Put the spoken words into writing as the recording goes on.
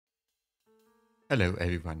Hello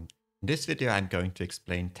everyone. In this video I'm going to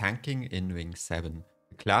explain tanking in Wing 7.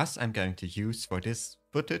 The class I'm going to use for this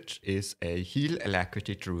footage is a heal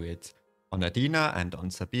alacrity druid. On Adina and on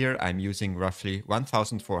Sabir I'm using roughly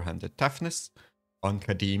 1400 toughness. On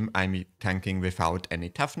Kadim I'm tanking without any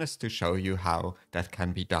toughness to show you how that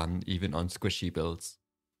can be done even on squishy builds.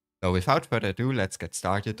 So without further ado, let's get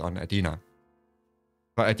started on Adina.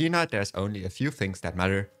 For Adina there's only a few things that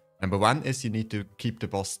matter. Number one is you need to keep the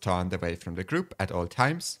boss turned away from the group at all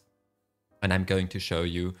times. And I'm going to show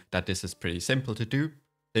you that this is pretty simple to do.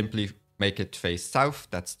 Simply make it face south.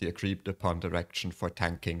 That's the agreed upon direction for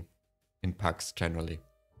tanking in packs generally.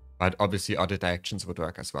 But obviously other directions would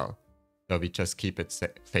work as well. So we just keep it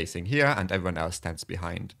facing here and everyone else stands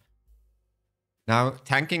behind. Now,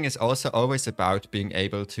 tanking is also always about being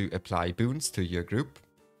able to apply boons to your group.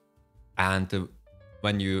 And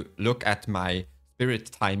when you look at my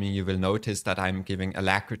spirit timing, you will notice that I'm giving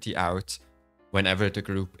alacrity out whenever the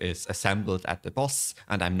group is assembled at the boss,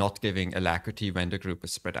 and I'm not giving alacrity when the group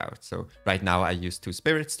is spread out. So right now I use 2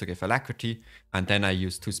 spirits to give alacrity, and then I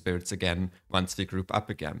use 2 spirits again once we group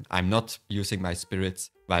up again. I'm not using my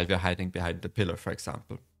spirits while we're hiding behind the pillar, for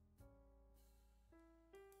example.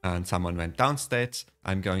 And someone went downstate,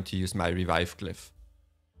 I'm going to use my revive glyph.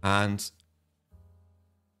 And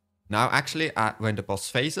now actually when the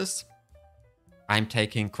boss phases, I'm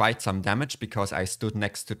taking quite some damage because I stood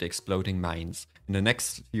next to the exploding mines. In the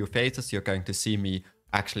next few phases, you're going to see me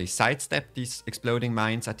actually sidestep these exploding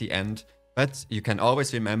mines at the end. But you can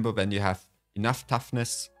always remember when you have enough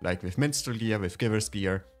toughness, like with Minstrel Gear, with Giver's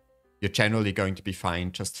Gear, you're generally going to be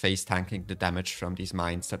fine just face tanking the damage from these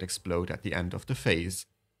mines that explode at the end of the phase.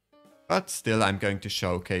 But still, I'm going to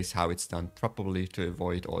showcase how it's done properly to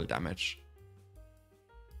avoid all damage.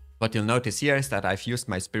 What you'll notice here is that I've used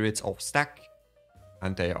my spirits off stack.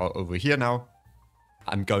 And they are over here now.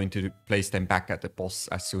 I'm going to place them back at the boss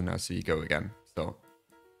as soon as we go again. So,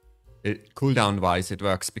 cooldown wise, it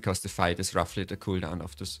works because the fight is roughly the cooldown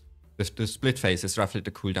of this. The split phase is roughly the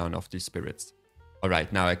cooldown of these spirits.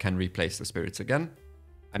 Alright, now I can replace the spirits again.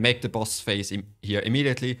 I make the boss phase here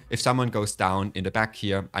immediately. If someone goes down in the back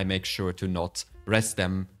here, I make sure to not rest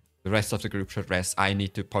them. The rest of the group should rest. I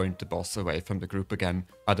need to point the boss away from the group again.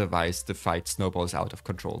 Otherwise, the fight snowballs out of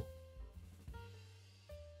control.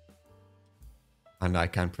 And I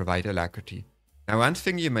can provide alacrity. Now, one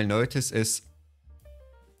thing you may notice is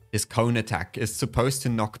this cone attack is supposed to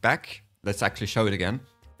knock back. Let's actually show it again.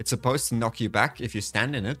 It's supposed to knock you back if you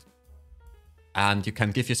stand in it. And you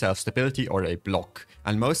can give yourself stability or a block.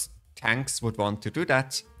 And most tanks would want to do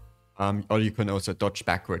that. Or you can also dodge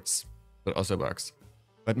backwards. That also works.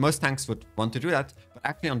 But most tanks would want to do that. But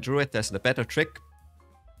actually on Druid, there's a better trick.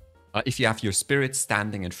 If you have your spirits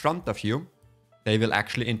standing in front of you, they will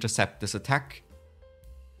actually intercept this attack.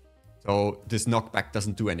 So this knockback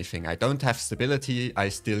doesn't do anything. I don't have stability, I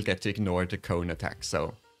still get to ignore the cone attack.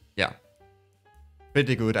 So yeah,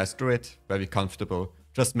 pretty good as Druid, very comfortable.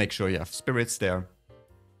 Just make sure you have spirits there.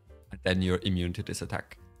 And then you're immune to this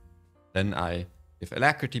attack. Then I give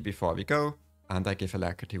alacrity before we go. And I give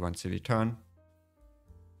alacrity once we return.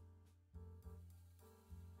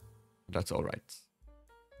 That's alright.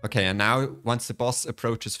 Okay, and now once the boss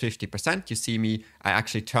approaches 50%, you see me, I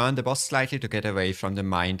actually turn the boss slightly to get away from the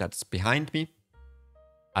mine that's behind me.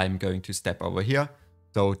 I'm going to step over here,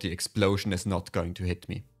 so the explosion is not going to hit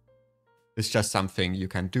me. It's just something you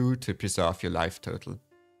can do to preserve your life total.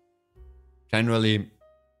 Generally,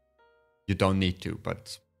 you don't need to,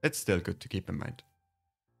 but it's still good to keep in mind.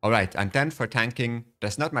 Alright, and then for tanking,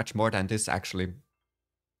 there's not much more than this actually.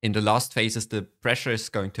 In the last phases, the pressure is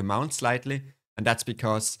going to mount slightly. And that's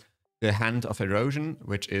because the Hand of Erosion,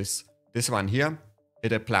 which is this one here,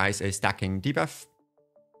 it applies a stacking debuff.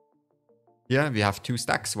 Here we have 2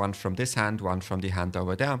 stacks, one from this hand, one from the hand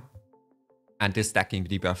over there. And this stacking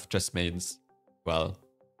debuff just means, well,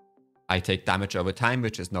 I take damage over time,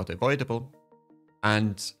 which is not avoidable.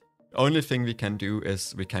 And the only thing we can do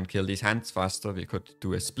is we can kill these hands faster. We could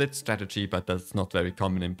do a split strategy, but that's not very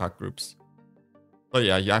common in pack groups. So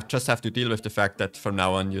yeah, you just have to deal with the fact that from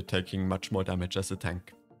now on you're taking much more damage as a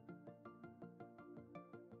tank.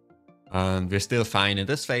 And we're still fine in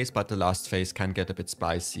this phase, but the last phase can get a bit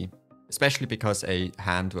spicy. Especially because a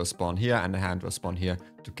hand will spawn here and a hand will spawn here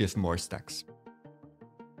to give more stacks.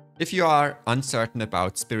 If you are uncertain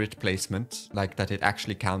about spirit placement, like that it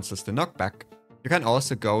actually counts as the knockback, you can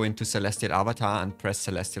also go into Celestial Avatar and press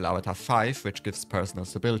Celestial Avatar 5, which gives personal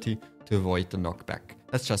stability to avoid the knockback.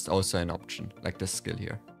 That's just also an option, like this skill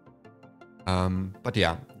here. But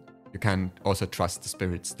yeah, you can also trust the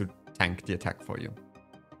spirits to tank the attack for you.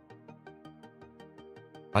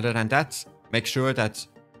 Other than that, make sure that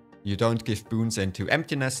You don't give boons into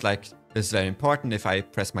emptiness, like this is very important. If I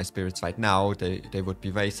press my spirits right now, they would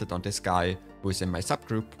be wasted on this guy who is in my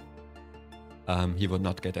subgroup. He would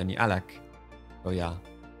not get any alak. So yeah.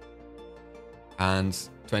 And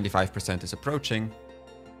 25% is approaching.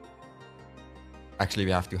 Actually,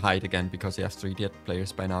 we have to hide again because we have 3 dead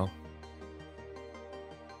players by now.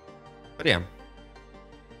 But yeah.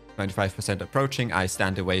 25% approaching, I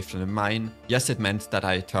stand away from the mine. Yes, it meant that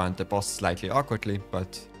I turned the boss slightly awkwardly,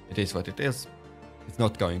 but it is what it is. It's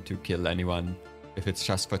not going to kill anyone if it's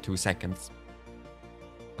just for 2 seconds.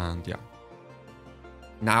 And yeah.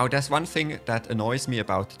 Now, there's one thing that annoys me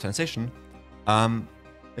about the transition.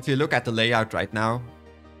 If you look at the layout right now,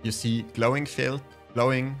 you see glowing field,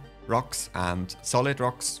 glowing rocks and solid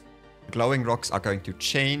rocks. The glowing rocks are going to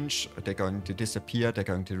change, they're going to disappear, they're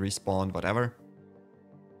going to respawn, whatever.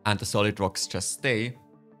 And the solid rocks just stay.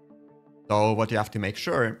 So what you have to make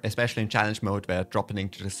sure, especially in challenge mode where dropping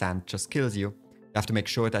into the sand just kills you, you have to make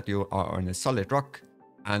sure that you are on a solid rock.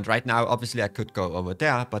 And right now, obviously I could go over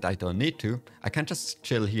there, but I don't need to. I can just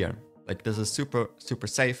chill here. Like this is super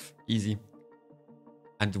safe, easy.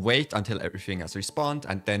 And wait until everything has respawned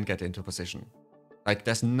and then get into position. Like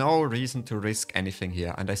there's no reason to risk anything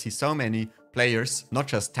here. And I see so many players, not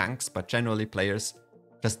just tanks, but generally players,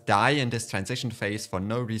 just die in this transition phase for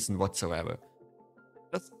no reason whatsoever.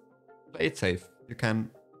 Just play it safe. You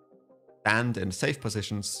can stand in safe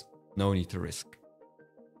positions, no need to risk.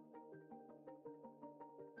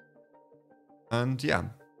 And yeah,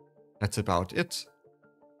 that's about it.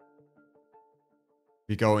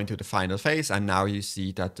 We go into the final phase and now you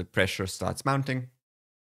see that the pressure starts mounting.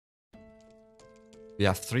 We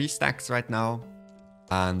have 3 stacks right now.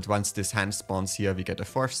 And once this hand spawns here, we get a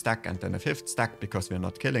 4th stack and then a 5th stack because we're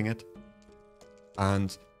not killing it.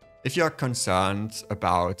 And if you're concerned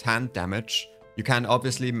about hand damage, you can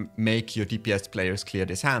obviously make your DPS players clear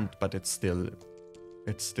this hand, but it's still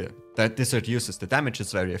that this reduces the damage.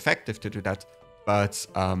 It's very effective to do that. But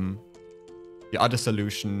the other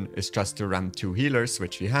solution is just to run 2 healers,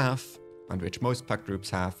 which we have, and which most pack groups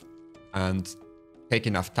have, and take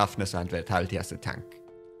enough toughness and vitality as a tank.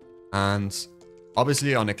 And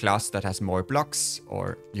obviously on a class that has more blocks,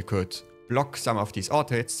 or you could block some of these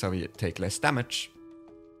auto hits so you take less damage.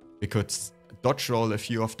 We could dodge roll a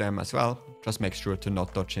few of them as well. Just make sure to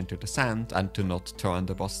not dodge into the sand and to not turn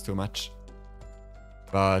the boss too much.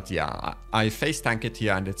 But yeah, I face tank it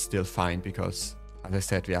here and it's still fine because, as I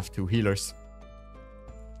said, we have 2 healers.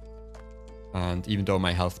 And even though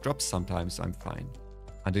my health drops sometimes, I'm fine.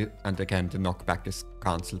 And again, the knockback is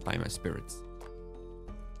cancelled by my spirits.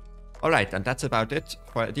 Alright, and that's about it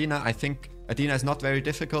for Adina. I think Adina is not very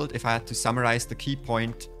difficult. If I had to summarize the key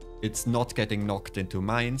point, it's not getting knocked into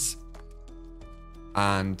mines.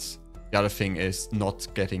 And the other thing is not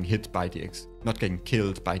getting hit by not getting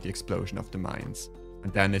killed by the explosion of the mines.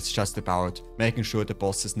 And then it's just about making sure the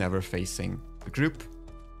boss is never facing the group.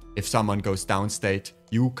 If someone goes downstate,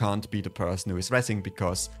 you can't be the person who is rezzing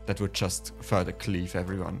because that would just further cleave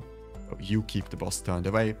everyone. So you keep the boss turned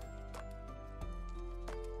away.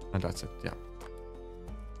 And that's it, yeah.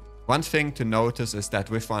 One thing to notice is that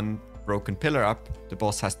with 1 broken pillar up, the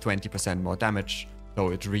boss has 20% more damage, so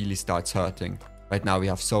it really starts hurting. Right now we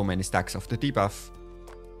have so many stacks of the debuff,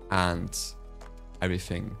 and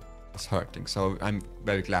everything is hurting. So I'm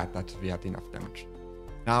very glad that we had enough damage.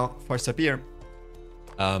 Now for Sabir,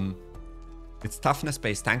 it's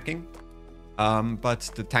toughness-based tanking, but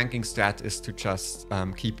the tanking strat is to just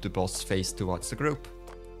keep the boss face towards the group.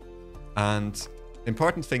 And the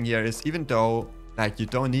important thing here is, even though like you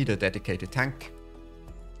don't need a dedicated tank,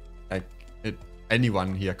 like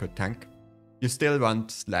anyone here could tank, you still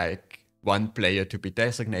want like 1 player to be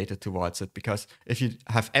designated towards it, because if you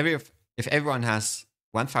have if everyone has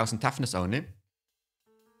 1000 toughness only,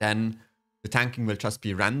 then the tanking will just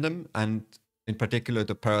be random, and in particular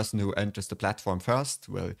the person who enters the platform first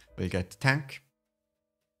will get the tank.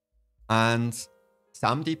 And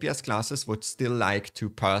some DPS classes would still like to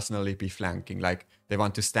personally be flanking, like they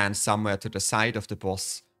want to stand somewhere to the side of the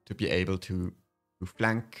boss to be able to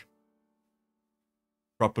flank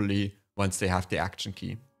properly once they have the action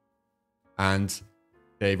key. And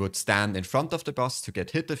they would stand in front of the boss to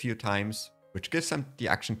get hit a few times, which gives them the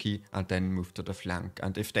action key, and then move to the flank.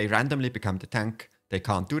 And if they randomly become the tank, they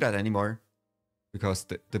can't do that anymore because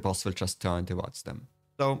the boss will just turn towards them.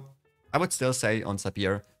 So I would still say on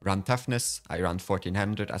Sabir, run toughness. I run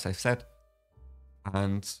 1400 as I said.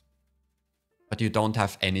 But you don't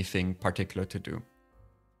have anything particular to do.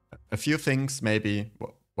 A few things maybe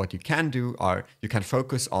what you can do are you can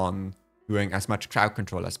focus on doing as much crowd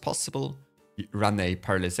control as possible. You run a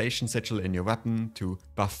paralyzation sigil in your weapon to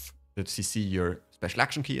buff the CC your special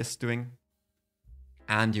action key is doing.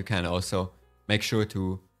 And you can also make sure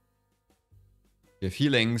to give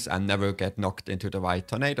healings and never get knocked into the white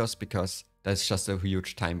tornadoes, because that's just a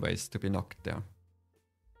huge time waste to be knocked there.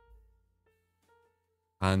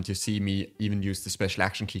 And you see me even use the special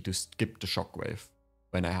action key to skip the shockwave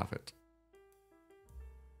when I have it.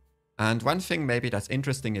 And one thing maybe that's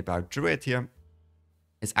interesting about Druid here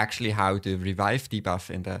is actually how the revive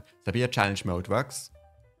debuff in the severe challenge mode works.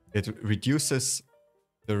 It reduces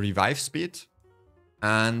the revive speed.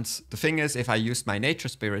 And the thing is, if I use my nature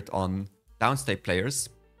spirit on downstate players,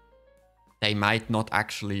 they might not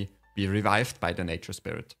actually be revived by the nature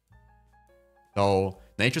spirit. So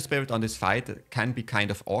nature spirit on this fight can be kind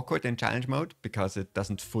of awkward in challenge mode because it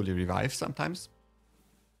doesn't fully revive sometimes.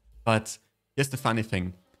 But here's the funny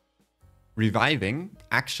thing. Reviving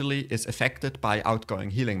actually is affected by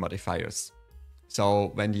outgoing healing modifiers.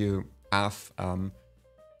 So when you have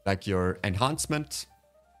like your enhancement,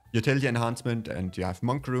 utility enhancement, and you have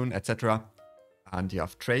monk rune, etc., and you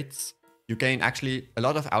have traits, you gain actually a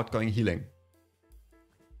lot of outgoing healing.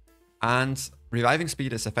 And reviving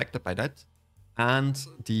speed is affected by that. And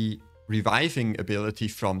the reviving ability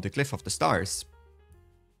from the Glyph of the Stars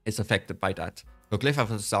is affected by that. So Glyph of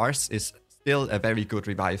the Stars is still a very good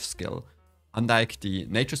revive skill, unlike the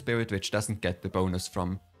Nature Spirit, which doesn't get the bonus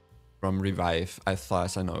from revive as far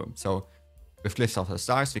as I know. So with Glyphs of the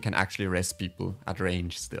Stars, we can actually rest people at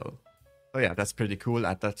range still. So yeah, that's pretty cool,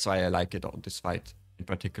 and that's why I like it on this fight in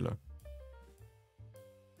particular.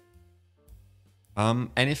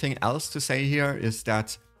 Anything else to say here is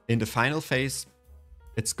that in the final phase,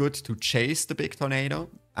 it's good to chase the big tornado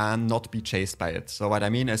and not be chased by it. So what I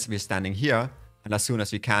mean is we're standing here, and as soon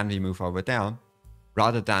as we can, we move over there,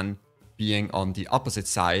 rather than being on the opposite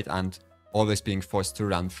side and always being forced to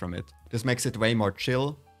run from it. This makes it way more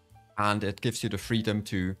chill, and it gives you the freedom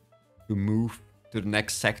to move to the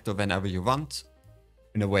next sector whenever you want,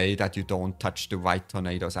 in a way that you don't touch the white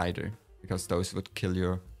tornadoes either, because those would kill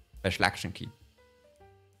your special action key.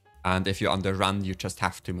 And if you're on the run, you just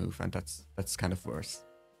have to move, and that's kind of worse.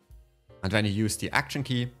 And when you use the action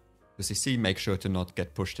key to CC, make sure to not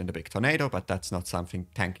get pushed in the big tornado, but that's not something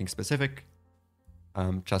tanking specific.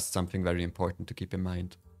 Just something very important to keep in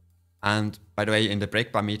mind. And by the way, in the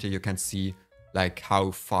breakbar meter, you can see like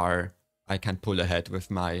how far I can pull ahead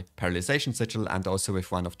with my paralyzation sigil, and also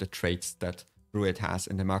with one of the traits that Druid has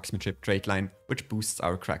in the marksmanship trait line, which boosts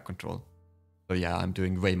our crowd control. So yeah, I'm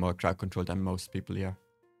doing way more crowd control than most people here.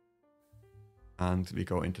 And we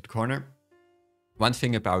go into the corner. One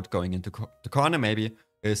thing about going into the corner maybe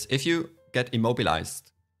is if you get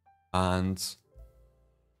immobilized and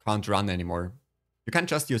can't run anymore, you can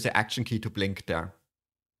just use the action key to blink there.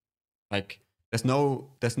 Like there's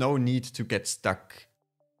no need to get stuck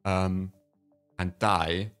and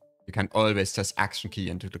die. You can always just action key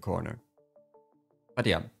into the corner. But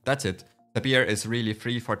yeah, that's it. Sabir is really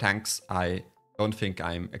free for tanks. I don't think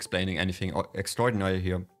I'm explaining anything extraordinary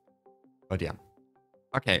here. But yeah.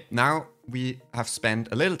 Okay, now we have spent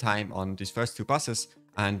a little time on these first two bosses,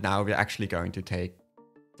 and now we're actually going to take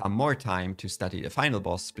some more time to study the final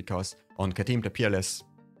boss, because on Katim the Peerless,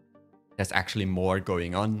 there's actually more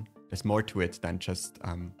going on. There's more to it than just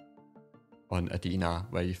on Adina,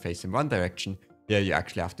 where you face in one direction. Here you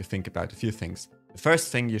actually have to think about a few things. The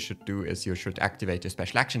first thing you should do is you should activate your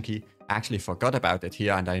special action key. I actually forgot about it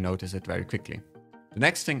here, and I noticed it very quickly. The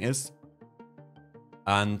next thing is,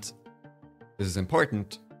 and this is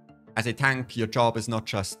important, as a tank, your job is not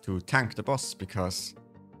just to tank the boss, because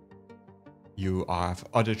you have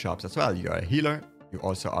other jobs as well. You are a healer, you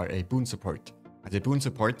also are a boon support. As a boon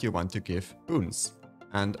support, you want to give boons.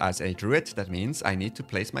 And as a druid, that means I need to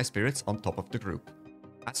place my spirits on top of the group.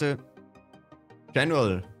 As a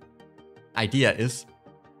general idea is,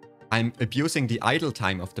 I'm abusing the idle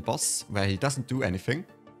time of the boss, where he doesn't do anything,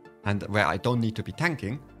 and where I don't need to be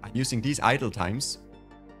tanking. I'm using these idle times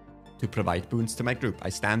to provide boons to my group. I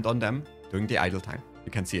stand on them during the idle time.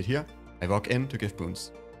 You can see it here. I walk in to give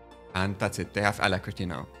boons. And that's it. They have alacrity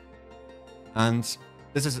now. And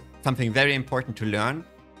this is something very important to learn.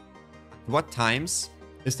 At what times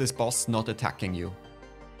is this boss not attacking you?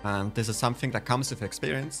 And this is something that comes with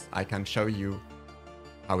experience. I can show you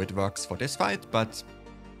how it works for this fight, but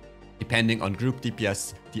depending on group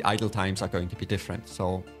DPS, the idle times are going to be different.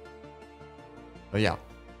 So yeah,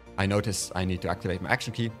 I notice I need to activate my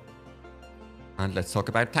action key. And let's talk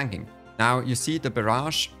about tanking. Now you see the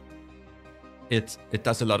barrage, it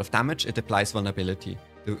does a lot of damage, it applies vulnerability.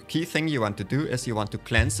 The key thing you want to do is you want to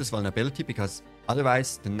cleanse this vulnerability, because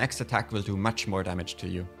otherwise the next attack will do much more damage to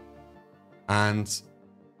you. And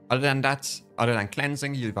other than that, other than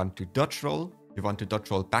cleansing, you want to dodge roll You want to dodge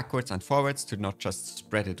roll backwards and forwards to not just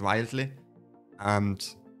spread it wildly.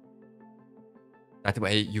 And that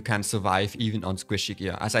way you can survive even on squishy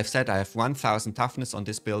gear. As I've said, I have 1000 toughness on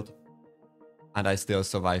this build, and I still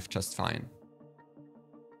survive just fine.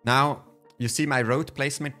 Now, you see my road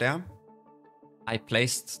placement there? I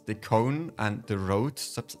placed the cone and the road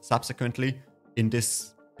subsequently in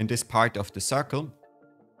this part of the circle,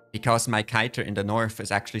 because my kiter in the north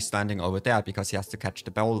is actually standing over there because he has to catch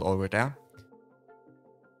the ball over there.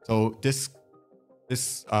 So this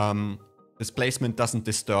placement doesn't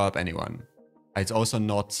disturb anyone. It's also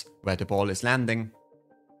not where the ball is landing,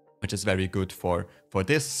 which is very good for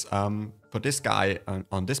this guy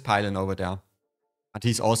on this pylon over there. And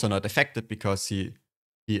he's also not affected because he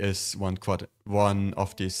is one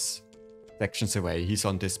of these sections away. He's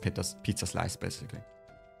on this pizza slice basically.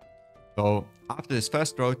 So after this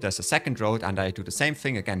first road, there's a second road, and I do the same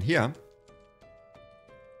thing again here.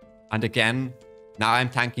 And again, now I'm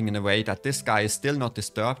tanking in a way that this guy is still not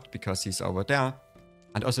disturbed because he's over there.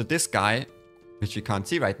 And also this guy, which you can't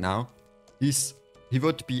see right now, he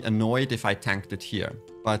would be annoyed if I tanked it here.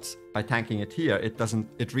 But by tanking it here,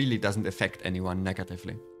 it really doesn't affect anyone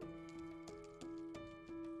negatively.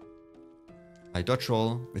 I dodge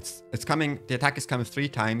roll. It's coming. The attack is coming 3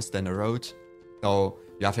 times, then a road. So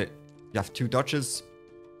you have 2 dodges.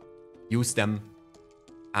 Use them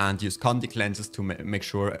and use Condi cleanses to make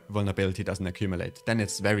sure vulnerability doesn't accumulate. Then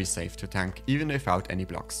it's very safe to tank, even without any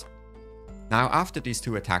blocks. Now, after these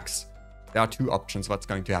 2 attacks, there are 2 options what's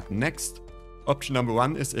going to happen next. Option number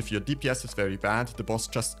 1 is if your DPS is very bad, the boss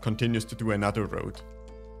just continues to do another road.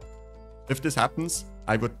 If this happens,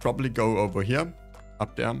 I would probably go over here,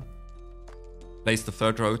 up there, place the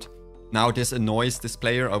 3rd road. Now this annoys this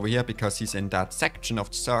player over here because he's in that section of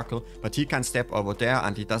the circle, but he can step over there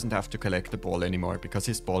and he doesn't have to collect the ball anymore because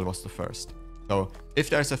his ball was the first. So if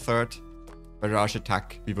there's a 3rd barrage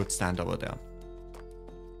attack, we would stand over there.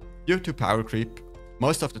 Due to power creep,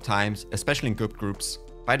 most of the times, especially in good groups,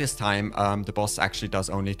 by this time the boss actually does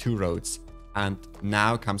only 2 roads, and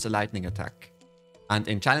now comes a lightning attack. And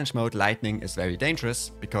in challenge mode, lightning is very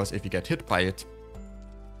dangerous because if you get hit by it,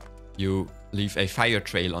 you leave a fire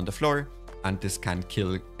trail on the floor, and this can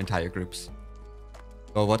kill entire groups.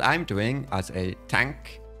 So what I'm doing as a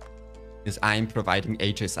tank is I'm providing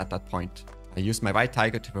Aegis at that point. I use my White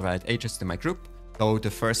Tiger to provide Aegis to my group, so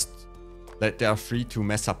they are free to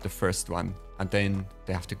mess up the first one, and then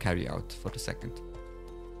they have to carry out for the second.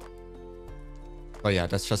 Oh yeah,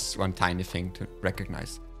 that's just one tiny thing to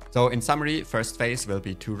recognize. So in summary, first phase will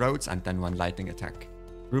be 2 roads and then 1 lightning attack.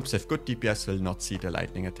 Groups with good DPS will not see the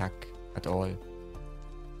lightning attack at all. And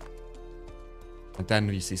then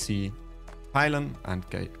we CC pylon and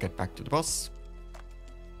get back to the boss.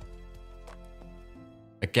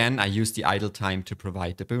 Again, I use the idle time to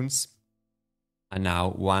provide the boons. And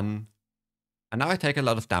now I take a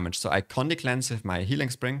lot of damage. So I Condi cleanse with my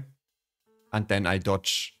healing spring. And then I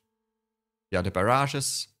dodge the other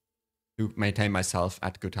barrages to maintain myself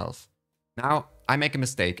at good health. Now, I make a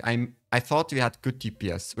mistake. I thought we had good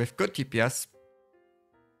DPS. With good DPS,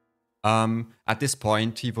 at this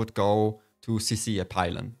point, he would go to CC a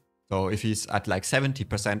pylon. So if he's at like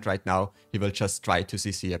 70% right now, he will just try to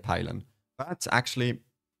CC a pylon. But actually,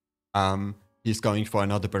 he's going for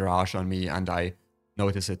another barrage on me, and I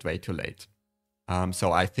notice it way too late.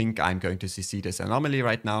 So I think I'm going to CC this anomaly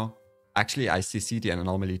right now. Actually, I CC the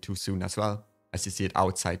anomaly too soon as well. I CC it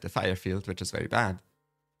outside the fire field, which is very bad.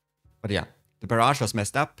 But yeah, the barrage was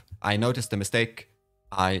messed up. I noticed the mistake.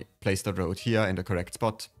 I placed the road here in the correct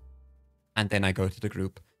spot. And then I go to the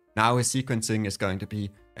group. Now his sequencing is going to be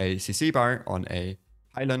a CC bar on a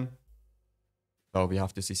pylon. So we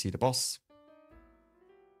have to CC the boss.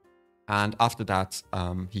 And after that,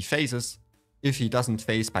 he phases. If he doesn't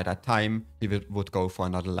phase by that time, he would go for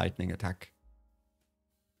another lightning attack.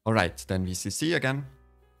 Alright, then we CC again.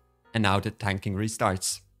 And now the tanking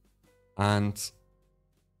restarts. And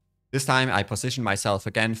this time I position myself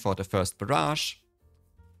again for the first barrage.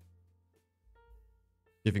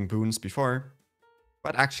 Giving boons before.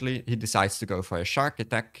 But actually he decides to go for a shark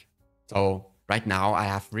attack. So right now I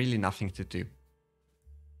have really nothing to do.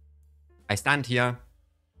 I stand here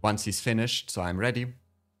once he's finished, so I'm ready.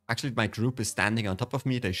 Actually my group is standing on top of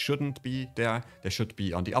me. They shouldn't be there. They should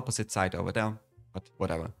be on the opposite side over there. But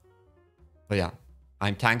whatever. So yeah,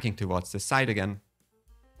 I'm tanking towards this side again.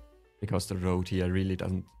 Because the road here really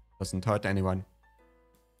doesn't hurt anyone.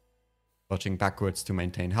 Dodging backwards to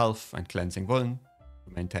maintain health and cleansing vuln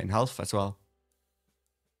to maintain health as well.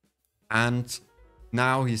 And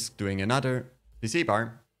now he's doing another CC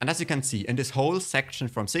bar. And as you can see, in this whole section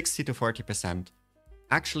from 60 to 40%,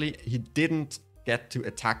 actually he didn't get to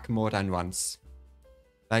attack more than once.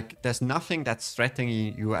 Like, there's nothing that's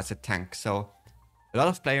threatening you as a tank. So a lot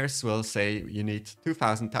of players will say you need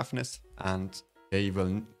 2000 toughness and they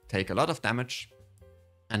will take a lot of damage.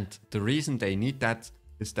 And the reason they need that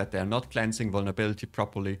is that they're not cleansing vulnerability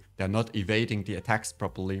properly. They're not evading the attacks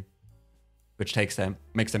properly, which makes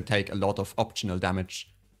them take a lot of optional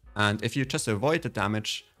damage. And if you just avoid the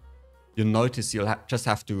damage, you'll notice you'll just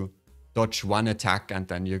have to dodge one attack and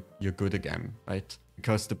then you're good again, right?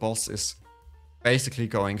 Because the boss is basically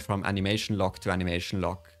going from animation lock to animation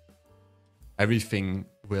lock. Everything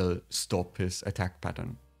will stop his attack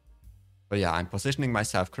pattern. But yeah, I'm positioning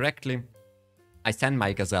myself correctly. I send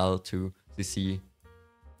my Gazelle to CC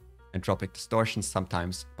Entropic Distortions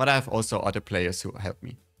sometimes, but I have also other players who help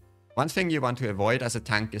me. One thing you want to avoid as a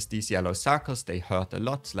tank is these yellow circles. They hurt a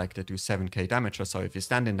lot, like they do 7k damage or so if you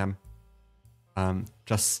stand in them.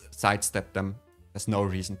 Just sidestep them. There's no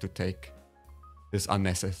reason to take this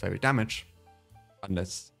unnecessary damage.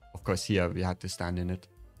 Unless, of course, here we had to stand in it.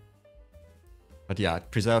 But yeah,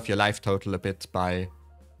 preserve your life total a bit by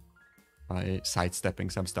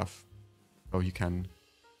sidestepping some stuff. So you can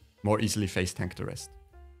more easily face tank the rest.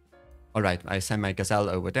 Alright, I send my Gazelle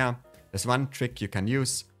over there. There's one trick you can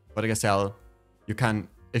use for the Gazelle. You can,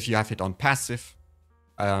 if you have it on passive,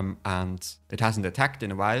 and it hasn't attacked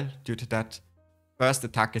in a while due to that, first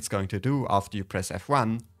attack it's going to do after you press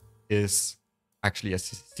F1 is actually a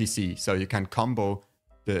CC. So you can combo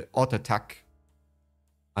the auto attack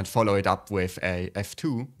and follow it up with a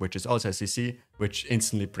F2, which is also a CC, which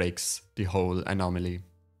instantly breaks the whole anomaly.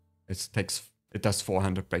 It does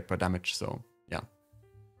 400 break per damage, so yeah.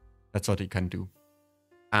 That's what you can do.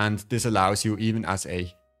 And this allows you, even as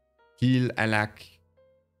a heal Elec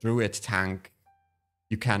druid tank,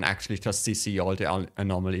 you can actually just CC all the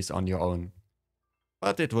anomalies on your own.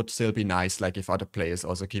 But it would still be nice, like if other players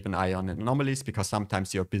also keep an eye on anomalies, because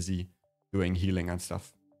sometimes you're busy doing healing and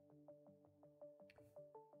stuff.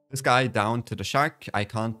 This guy down to the shark, I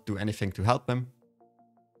can't do anything to help him.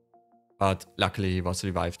 But luckily he was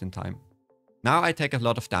revived in time. Now I take a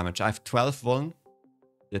lot of damage. I have 12 vuln.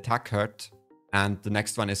 The attack hurt. And the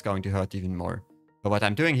next one is going to hurt even more. So what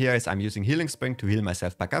I'm doing here is I'm using Healing Spring to heal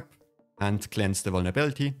myself back up. And cleanse the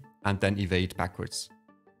vulnerability. And then evade backwards.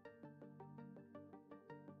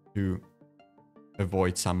 To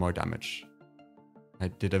avoid some more damage. I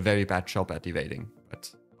did a very bad job at evading.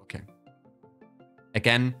 But okay.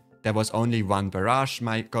 Again, there was only one barrage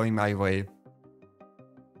going my way.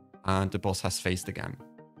 And the boss has phased again.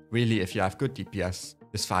 Really, if you have good DPS,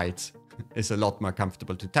 this fight is a lot more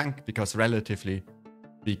comfortable to tank, because relatively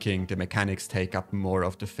speaking, the mechanics take up more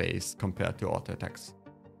of the phase compared to auto attacks.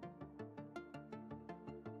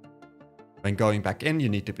 When going back in, you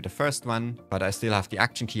need to be the first one, but I still have the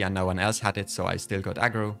action key and no one else had it, so I still got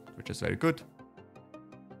aggro, which is very good.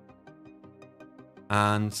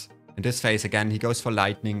 And in this phase, again, he goes for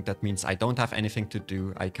lightning. That means I don't have anything to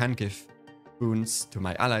do. I can give boons to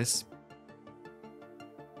my allies.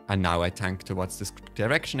 And now I tank towards this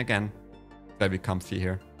direction again. Very comfy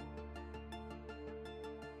here.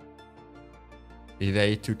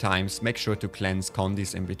 Evade 2 times. Make sure to cleanse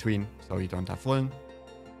condis in between, so you don't have vuln.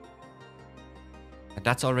 And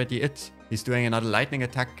that's already it. He's doing another lightning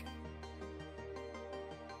attack.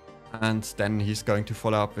 And then he's going to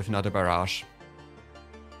follow up with another barrage.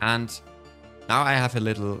 And now I have a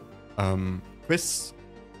little quiz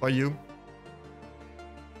for you.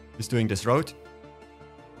 He's doing this road.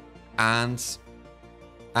 And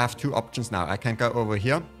I have 2 options now. I can go over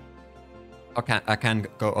here. Or I can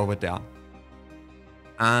go over there.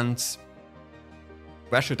 And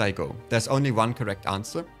where should I go? There's only one correct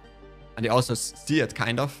answer. And you also see it,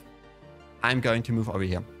 kind of. I'm going to move over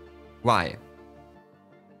here. Why?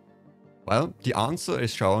 Well, the answer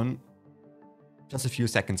is shown just a few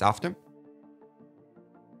seconds after.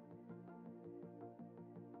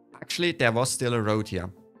 Actually, there was still a road here.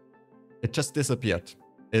 It just disappeared.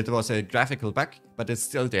 It was a graphical bug, but it's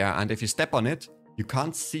still there. And if you step on it, you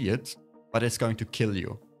can't see it, but it's going to kill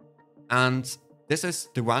you. And this is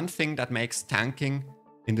the one thing that makes tanking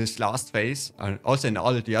in this last phase, and also in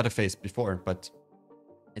all the other phases before, but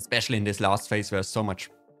especially in this last phase where so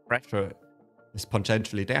much pressure is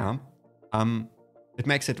potentially there, it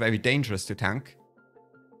makes it very dangerous to tank,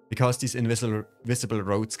 because these invisible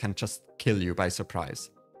roads can just kill you by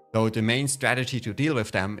surprise. So the main strategy to deal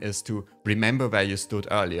with them is to remember where you stood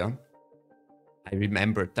earlier. I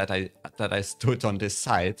remembered that I stood on this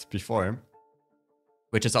side before,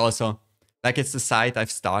 which is also, like, it's the side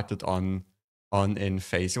I've started on in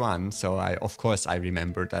phase 1, so of course I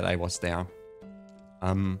remember that I was there.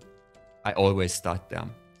 I always start there.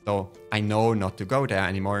 So I know not to go there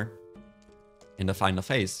anymore in the final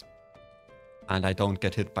phase. and I don't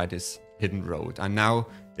get hit by this hidden road. And now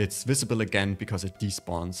it's visible again because it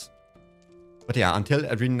despawns. But yeah, until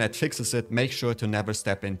ArenaNet fixes it, make sure to never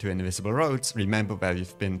step into invisible roads. Remember where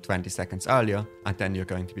you've been 20 seconds earlier, and then you're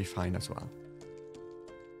going to be fine as well.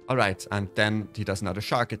 Alright, and then he does another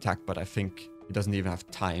shark attack, but I think he doesn't even have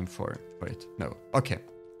time for it. No. Okay,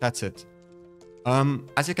 that's it.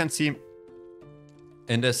 As you can see,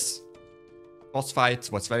 in this boss fight,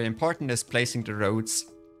 what's very important is placing the roads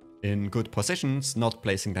in good positions, not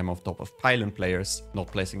placing them on top of pylon players,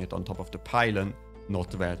 not placing it on top of the pylon,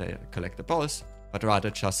 not where they collect the balls, but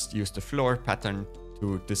rather just use the floor pattern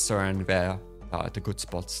to discern where are the good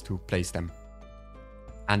spots to place them.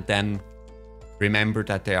 And then remember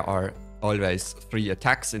that there are always 3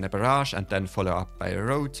 attacks in a barrage and then follow up by a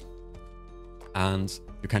road. And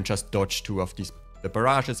you can just dodge 2 of the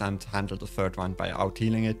barrages and handle the 3rd one by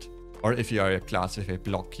out-healing it. Or if you are a class with a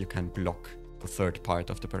block, you can block the 3rd part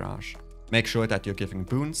of the barrage. Make sure that you're giving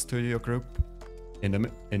boons to your group in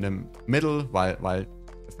the middle while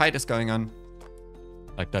the fight is going on,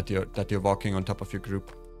 like that you're walking on top of your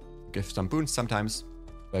group. Give some boons sometimes,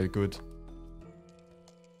 very good.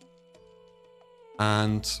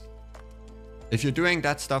 And if you're doing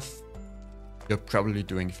that stuff, you're probably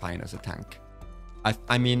doing fine as a tank.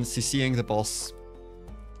 I mean, CCing the boss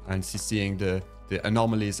and CCing the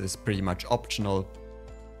anomalies is pretty much optional,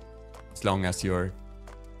 as long as you're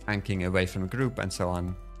tanking away from a group and so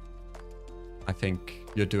on. I think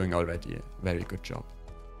you're doing already a very good job.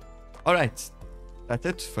 Alright, that's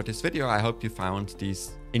it for this video. I hope you found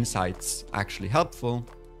these insights actually helpful,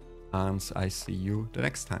 and I see you the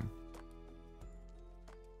next time.